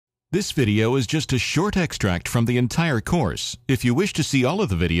This video is just a short extract from the entire course. If you wish to see all of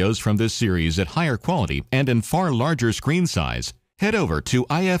the videos from this series at higher quality and in far larger screen size, head over to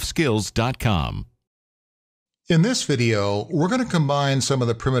ifskills.com. In this video, we're going to combine some of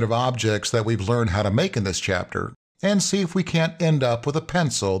the primitive objects that we've learned how to make in this chapter and see if we can't end up with a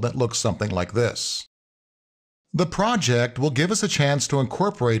pencil that looks something like this. The project will give us a chance to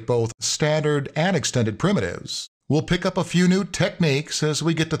incorporate both standard and extended primitives. We'll pick up a few new techniques as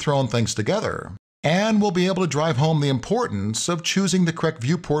we get to throwing things together, and we'll be able to drive home the importance of choosing the correct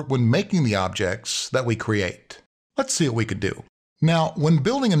viewport when making the objects that we create. Let's see what we could do. Now, when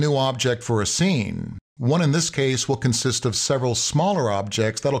building a new object for a scene, one in this case will consist of several smaller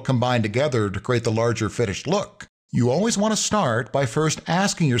objects that'll combine together to create the larger finished look. You always want to start by first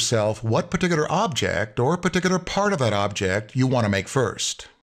asking yourself what particular object or particular part of that object you want to make first.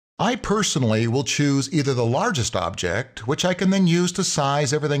 I personally will choose either the largest object, which I can then use to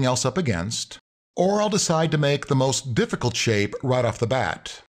size everything else up against, or I'll decide to make the most difficult shape right off the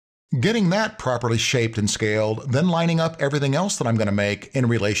bat. Getting that properly shaped and scaled, then lining up everything else that I'm going to make in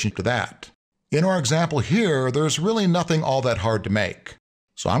relation to that. In our example here, there's really nothing all that hard to make.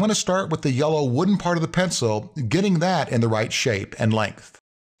 So I'm going to start with the yellow wooden part of the pencil, getting that in the right shape and length.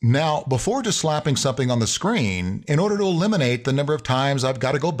 Now, before just slapping something on the screen, in order to eliminate the number of times I've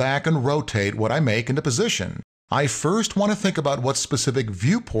got to go back and rotate what I make into position, I first want to think about what specific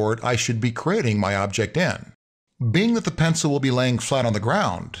viewport I should be creating my object in. Being that the pencil will be laying flat on the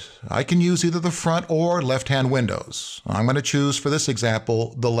ground, I can use either the front or left-hand windows. I'm going to choose for this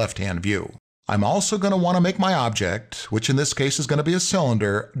example the left-hand view. I'm also going to want to make my object, which in this case is going to be a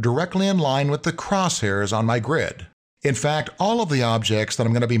cylinder, directly in line with the crosshairs on my grid. In fact, all of the objects that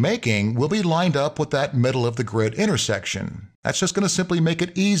I'm going to be making will be lined up with that middle of the grid intersection. That's just going to simply make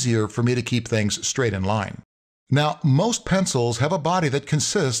it easier for me to keep things straight in line. Now, most pencils have a body that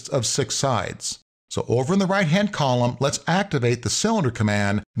consists of 6 sides. So over in the right-hand column, let's activate the cylinder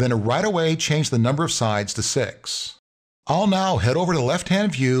command, then right away change the number of sides to 6. I'll now head over to the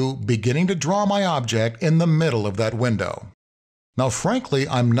left-hand view, beginning to draw my object in the middle of that window. Now, frankly,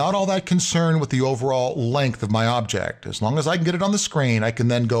 I'm not all that concerned with the overall length of my object. As long as I can get it on the screen, I can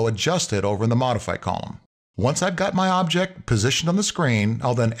then go adjust it over in the Modify column. Once I've got my object positioned on the screen,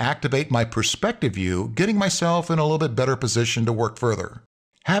 I'll then activate my perspective view, getting myself in a little bit better position to work further.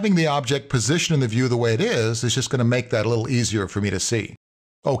 Having the object positioned in the view the way it is just going to make that a little easier for me to see.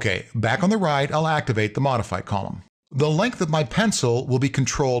 Okay, back on the right, I'll activate the Modify column. The length of my pencil will be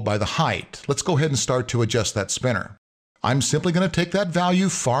controlled by the height. Let's go ahead and start to adjust that spinner. I'm simply going to take that value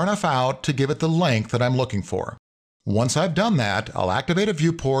far enough out to give it the length that I'm looking for. Once I've done that, I'll activate a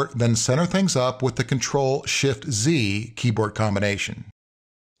viewport, then center things up with the Control-Shift-Z keyboard combination.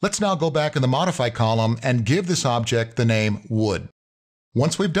 Let's now go back in the Modify column and give this object the name Wood.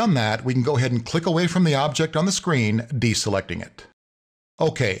 Once we've done that, we can go ahead and click away from the object on the screen, deselecting it.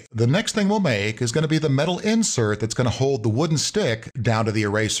 Okay, the next thing we'll make is going to be the metal insert that's going to hold the wooden stick down to the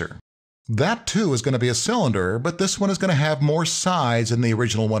eraser. That too is going to be a cylinder, but this one is going to have more sides than the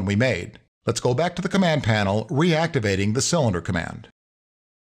original one we made. Let's go back to the command panel, reactivating the cylinder command.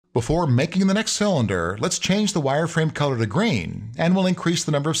 Before making the next cylinder, let's change the wireframe color to green, and we'll increase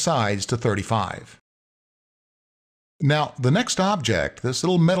the number of sides to 35. Now, the next object, this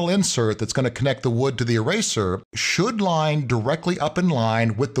little metal insert that's going to connect the wood to the eraser, should line directly up in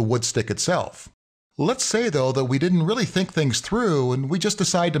line with the wood stick itself. Let's say, though, that we didn't really think things through and we just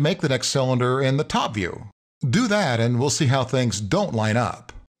decide to make the next cylinder in the top view. Do that and we'll see how things don't line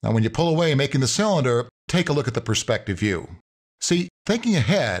up. Now, when you pull away making the cylinder, take a look at the perspective view. See, thinking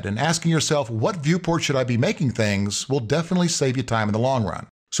ahead and asking yourself what viewport should I be making things will definitely save you time in the long run.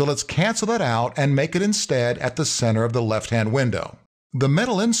 So let's cancel that out and make it instead at the center of the left-hand window. The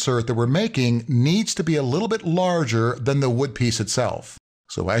metal insert that we're making needs to be a little bit larger than the wood piece itself.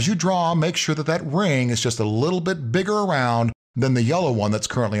 So as you draw, make sure that that ring is just a little bit bigger around than the yellow one that's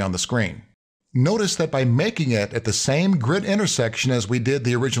currently on the screen. Notice that by making it at the same grid intersection as we did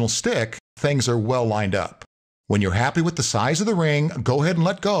the original stick, things are well lined up. When you're happy with the size of the ring, go ahead and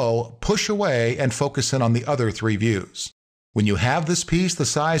let go, push away, and focus in on the other 3 views. When you have this piece the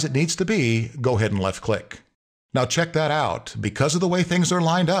size it needs to be, go ahead and left-click. Now check that out. Because of the way things are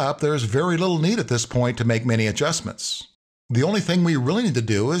lined up, there's very little need at this point to make many adjustments. The only thing we really need to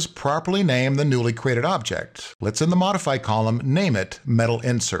do is properly name the newly created object. Let's, in the Modify column, name it Metal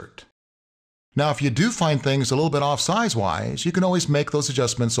Insert. Now, if you do find things a little bit off size-wise, you can always make those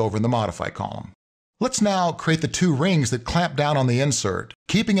adjustments over in the Modify column. Let's now create the 2 rings that clamp down on the insert,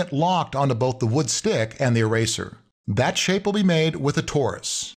 keeping it locked onto both the wood stick and the eraser. That shape will be made with a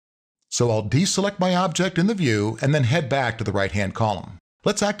torus. So I'll deselect my object in the view and then head back to the right-hand column.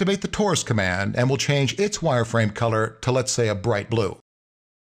 Let's activate the torus command and we'll change its wireframe color to, let's say, a bright blue.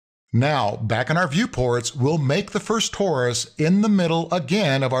 Now, back in our viewports, we'll make the first torus in the middle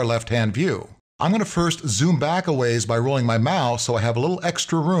again of our left-hand view. I'm going to first zoom back a ways by rolling my mouse so I have a little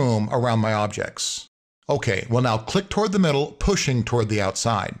extra room around my objects. Okay, we'll now click toward the middle, pushing toward the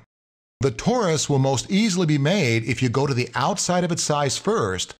outside. The torus will most easily be made if you go to the outside of its size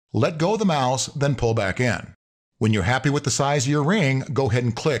first, let go of the mouse, then pull back in. When you're happy with the size of your ring, go ahead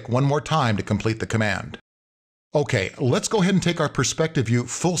and click one more time to complete the command. Okay, let's go ahead and take our perspective view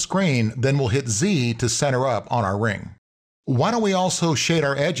full screen, then we'll hit Z to center up on our ring. Why don't we also shade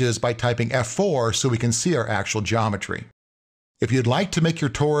our edges by typing F4 so we can see our actual geometry. If you'd like to make your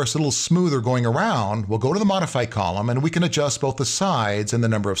torus a little smoother going around, we'll go to the Modify column and we can adjust both the sides and the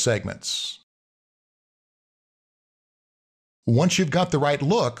number of segments. Once you've got the right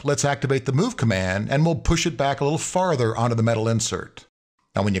look, let's activate the Move command and we'll push it back a little farther onto the metal insert.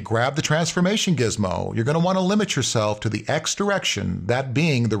 Now when you grab the transformation gizmo, you're going to want to limit yourself to the X direction, that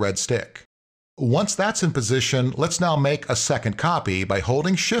being the red stick. Once that's in position, let's now make a second copy by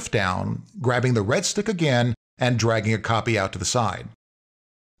holding Shift down, grabbing the red stick again, and dragging a copy out to the side.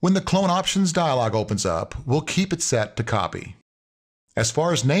 When the Clone Options dialog opens up, we'll keep it set to copy. As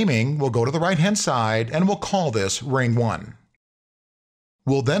far as naming, we'll go to the right-hand side and we'll call this Ring 1.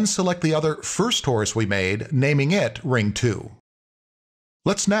 We'll then select the other first torus we made, naming it Ring 2.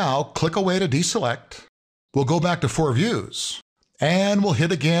 Let's now click away to deselect. We'll go back to 4 views, and we'll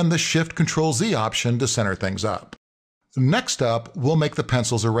hit again the Shift-Control-Z option to center things up. Next up, we'll make the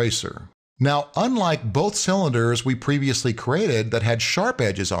pencil's eraser. Now, unlike both cylinders we previously created that had sharp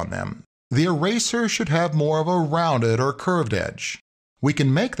edges on them, the eraser should have more of a rounded or curved edge. We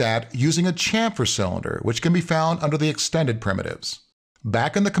can make that using a chamfer cylinder, which can be found under the extended primitives.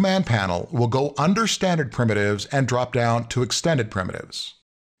 Back in the command panel, we'll go under standard primitives and drop down to extended primitives.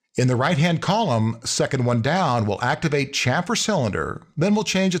 In the right-hand column, second one down, we'll activate chamfer cylinder, then we'll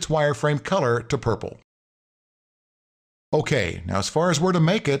change its wireframe color to purple. Okay, now as far as where to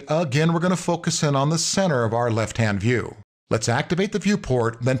make it, again we're going to focus in on the center of our left-hand view. Let's activate the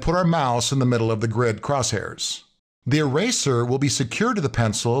viewport, then put our mouse in the middle of the grid crosshairs. The eraser will be secured to the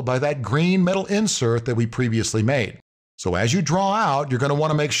pencil by that green metal insert that we previously made. So as you draw out, you're going to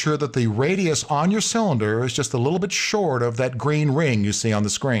want to make sure that the radius on your cylinder is just a little bit short of that green ring you see on the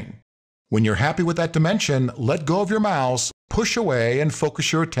screen. When you're happy with that dimension, let go of your mouse, push away, and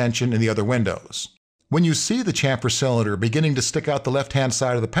focus your attention in the other windows. When you see the chamfer cylinder beginning to stick out the left-hand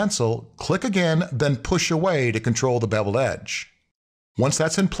side of the pencil, click again, then push away to control the beveled edge. Once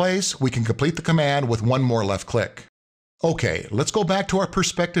that's in place, we can complete the command with one more left click. Okay, let's go back to our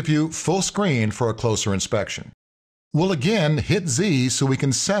perspective view full screen for a closer inspection. We'll again hit Z so we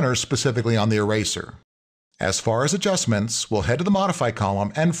can center specifically on the eraser. As far as adjustments, we'll head to the Modify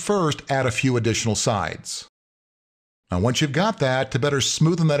column and first add a few additional sides. Now once you've got that, to better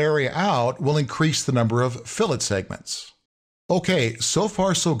smoothen that area out, we'll increase the number of fillet segments. Okay, so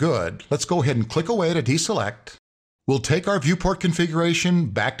far so good. Let's go ahead and click away to deselect. We'll take our viewport configuration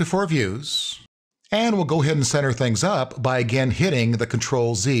back to 4 views, and we'll go ahead and center things up by again hitting the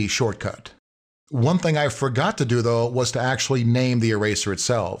Control-Z shortcut. One thing I forgot to do though was to actually name the eraser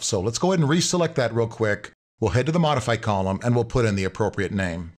itself, so let's go ahead and reselect that real quick. We'll head to the Modify column and we'll put in the appropriate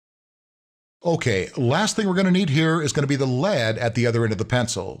name. Okay, last thing we're going to need here is going to be the lead at the other end of the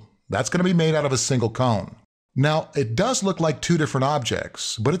pencil. That's going to be made out of a single cone. Now, it does look like 2 different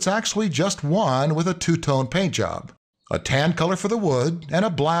objects, but it's actually just one with a 2-tone paint job. A tan color for the wood and a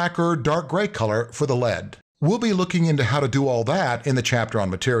black or dark gray color for the lead. We'll be looking into how to do all that in the chapter on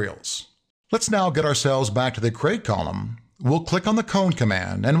materials. Let's now get ourselves back to the Create column. We'll click on the Cone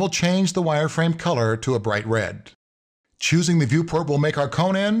command and we'll change the wireframe color to a bright red. Choosing the viewport we'll make our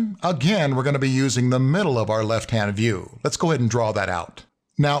cone in, again we're going to be using the middle of our left-hand view. Let's go ahead and draw that out.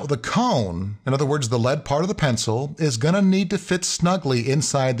 Now the cone, in other words the lead part of the pencil, is going to need to fit snugly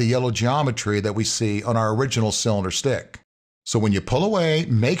inside the yellow geometry that we see on our original cylinder stick. So when you pull away,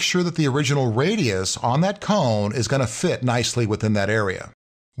 make sure that the original radius on that cone is going to fit nicely within that area.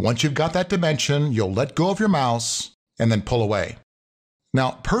 Once you've got that dimension, you'll let go of your mouse and then pull away.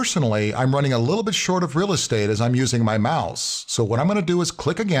 Now, personally, I'm running a little bit short of real estate as I'm using my mouse. So what I'm going to do is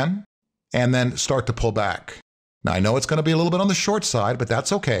click again and then start to pull back. Now, I know it's going to be a little bit on the short side, but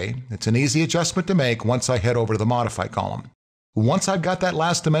that's okay. It's an easy adjustment to make once I head over to the Modify column. Once I've got that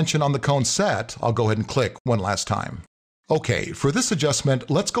last dimension on the cone set, I'll go ahead and click one last time. Okay, for this adjustment,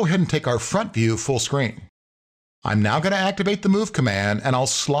 let's go ahead and take our front view full screen. I'm now going to activate the Move command and I'll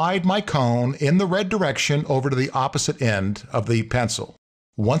slide my cone in the red direction over to the opposite end of the pencil.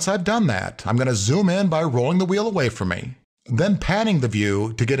 Once I've done that, I'm going to zoom in by rolling the wheel away from me. then panning the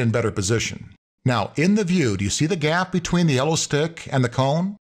view to get in better position. Now, in the view, do you see the gap between the yellow stick and the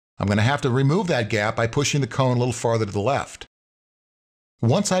cone? I'm going to have to remove that gap by pushing the cone a little farther to the left.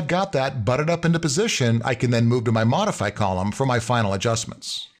 Once I've got that butted up into position, I can then move to my Modify column for my final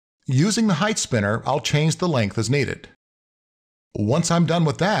adjustments. Using the height spinner, I'll change the length as needed. Once I'm done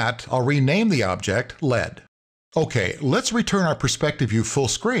with that, I'll rename the object Lead. Okay, let's return our perspective view full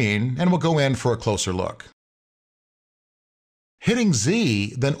screen and we'll go in for a closer look. Hitting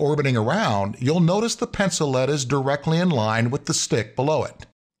Z, then orbiting around, you'll notice the pencil lead is directly in line with the stick below it.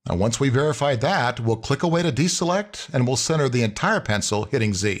 Now once we verify that, we'll click away to deselect and we'll center the entire pencil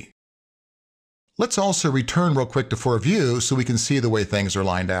hitting Z. Let's also return real quick to 4View so we can see the way things are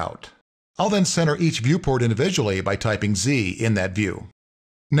lined out. I'll then center each viewport individually by typing Z in that view.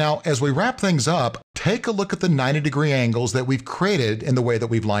 Now, as we wrap things up, take a look at the 90-degree angles that we've created in the way that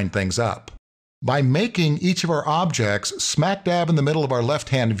we've lined things up. By making each of our objects smack dab in the middle of our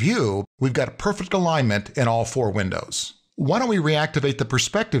left-hand view, we've got perfect alignment in all 4 windows. Why don't we reactivate the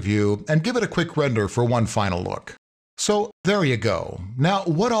perspective view and give it a quick render for one final look? So there you go. Now,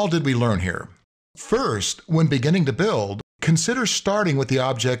 what all did we learn here? First, when beginning to build, consider starting with the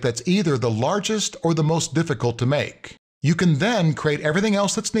object that's either the largest or the most difficult to make. You can then create everything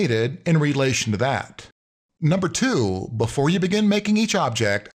else that's needed in relation to that. Number 2, before you begin making each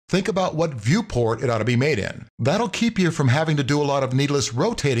object, think about what viewport it ought to be made in. That'll keep you from having to do a lot of needless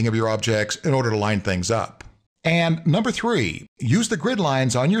rotating of your objects in order to line things up. And number 3, use the grid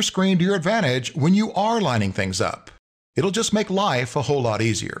lines on your screen to your advantage when you are lining things up. It'll just make life a whole lot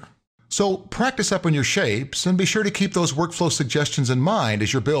easier. So practice up on your shapes and be sure to keep those workflow suggestions in mind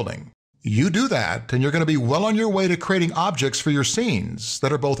as you're building. You do that and you're going to be well on your way to creating objects for your scenes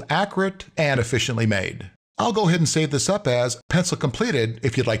that are both accurate and efficiently made. I'll go ahead and save this up as pencil completed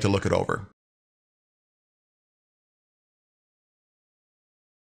if you'd like to look it over.